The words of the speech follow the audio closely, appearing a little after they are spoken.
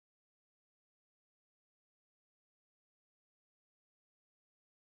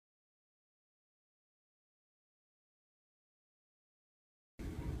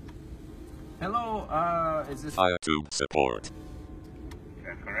Hello, is this FireTube support?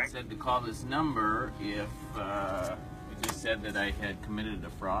 That's correct. It said to call this number if it just said that I had committed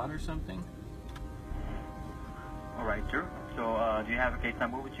a fraud or something. Alright, sir. So, do you have a case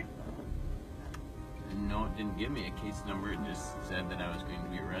number with you? No, it didn't give me a case number. It just said that I was going to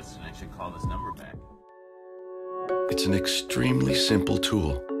be arrested and I should call this number back. It's an extremely simple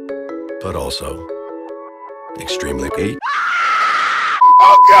tool, but also extremely gay.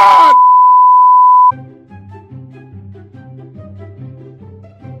 Oh God!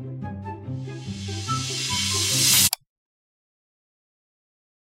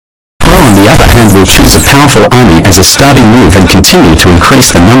 On the other hand, will choose a powerful army as a starting move and continue to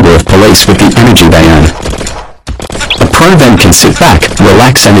increase the number of police with the energy they earn. A pro then can sit back,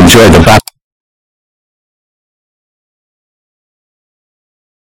 relax and enjoy the battle.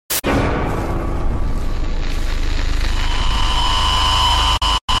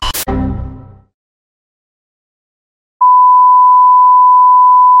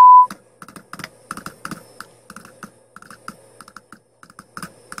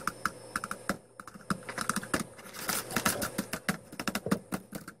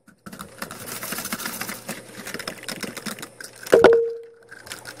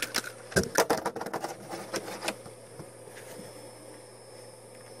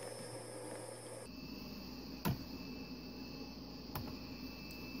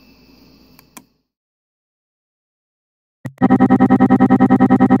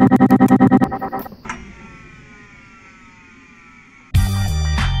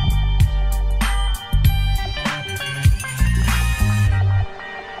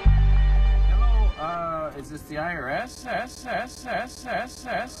 Is this the IRS?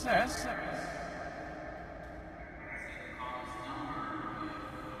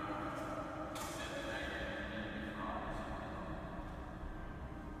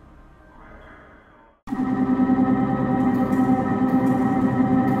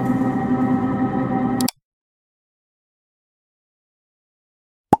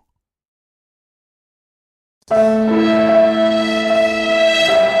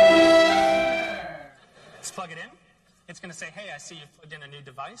 Plug it in. It's going to say, hey, I see you've plugged in a new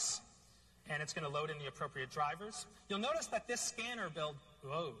device, and it's going to load in the appropriate drivers. You'll notice that this scanner build...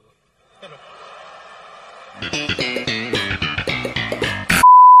 Whoa.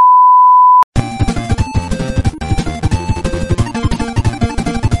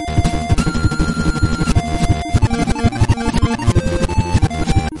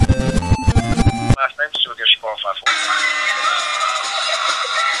 Last name, so I guess you qualify for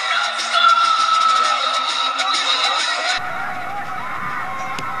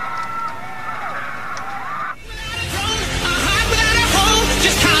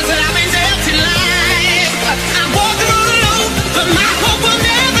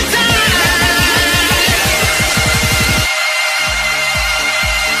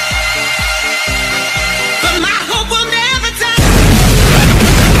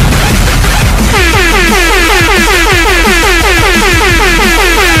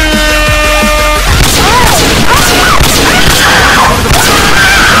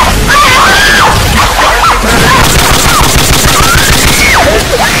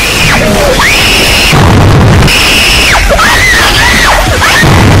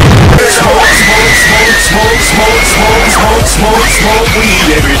Smoke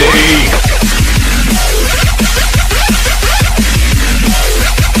weed every day.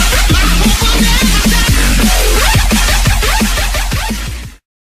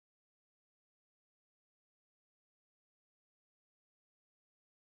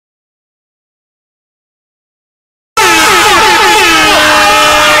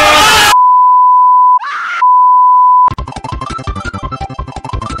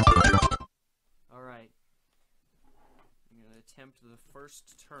 Alright. I'm going to attempt the first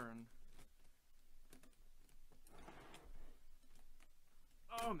turn.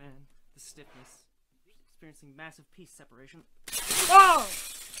 Oh man, the stiffness. Experiencing massive piece separation. Oh!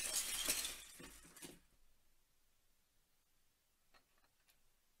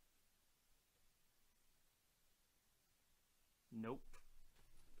 Nope.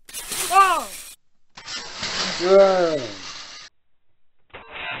 Oh! Yeah.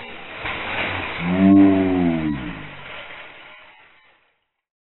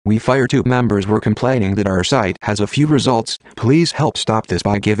 We FireTube members were complaining that our site has a few results. Please help stop this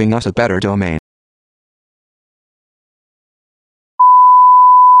by giving us a better domain.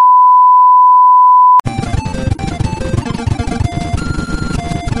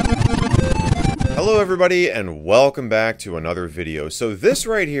 Hello everybody and welcome back to another video. So this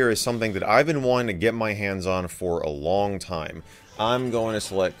right here is something that I've been wanting to get my hands on for a long time. I'm going to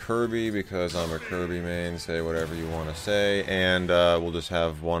select Kirby because I'm a Kirby main. Say whatever you want to say, and we'll just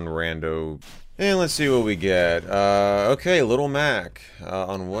have one rando. And let's see what we get. Okay, Little Mac.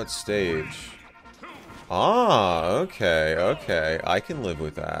 On what stage? Ah, okay. I can live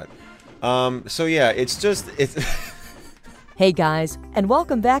with that. So yeah, it's Hey guys, and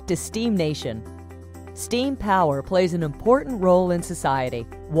welcome back to Steam Nation. Steam power plays an important role in society.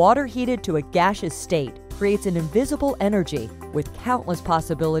 Water heated to a gaseous state creates an invisible energy with countless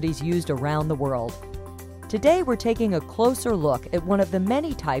possibilities used around the world. Today we're taking a closer look at one of the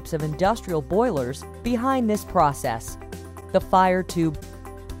many types of industrial boilers behind this process, the fire tube.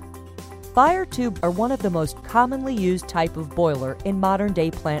 Fire tube are one of the most commonly used type of boiler in modern-day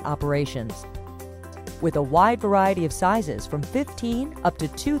plant operations. With a wide variety of sizes from 15 up to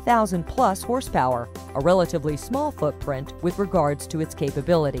 2,000 plus horsepower, a relatively small footprint with regards to its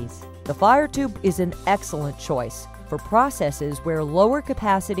capabilities. The fire tube is an excellent choice for processes where lower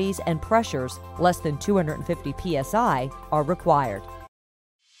capacities and pressures, less than 250 psi, are required.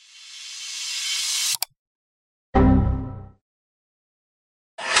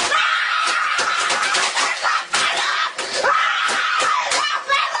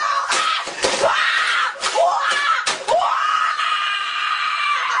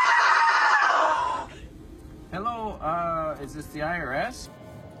 Hello, is this the IRS?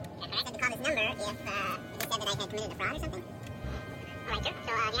 I said to call this number if it said that I had committed a fraud or something. All right,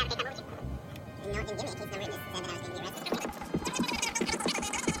 sure. So, do you have a case number with you? No,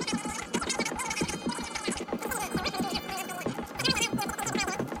 it didn't give me a case number. It just said that I was going to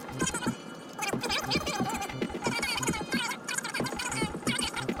be arrested.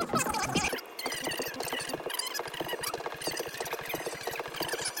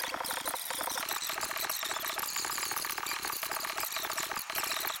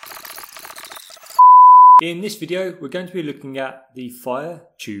 In this video, we're going to be looking at the fire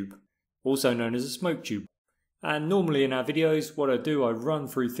tube, also known as a smoke tube. And normally in our videos, what I do, I run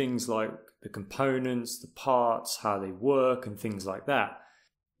through things like the components, the parts, how they work, and things like that.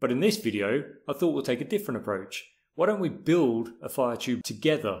 But in this video, I thought we'll take a different approach. Why don't we build a fire tube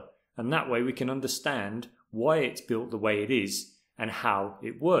together? And that way we can understand why it's built the way it is and how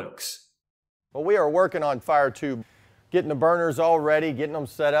it works. Well, we are working on FireTube, getting the burners all ready, getting them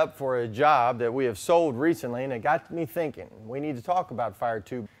set up for a job that we have sold recently, and it got me thinking, we need to talk about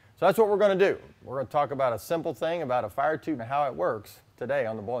FireTube. So that's what we're going to do. We're going to talk about a simple thing about a FireTube and how it works today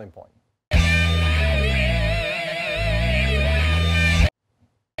on The Boiling Point.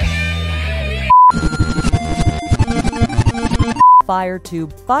 Fire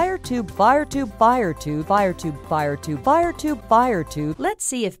tube, fire tube, fire tube, fire tube, fire tube, fire tube, fire tube, fire tube. Let's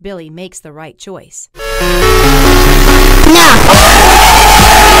see if Billy makes the right choice.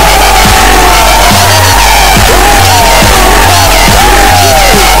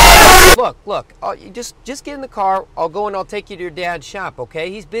 Look, you just get in the car. I'll go and I'll take you to your dad's shop, okay?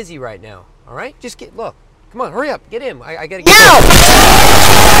 He's busy right now, all right? Look, come on, hurry up, get in. I gotta get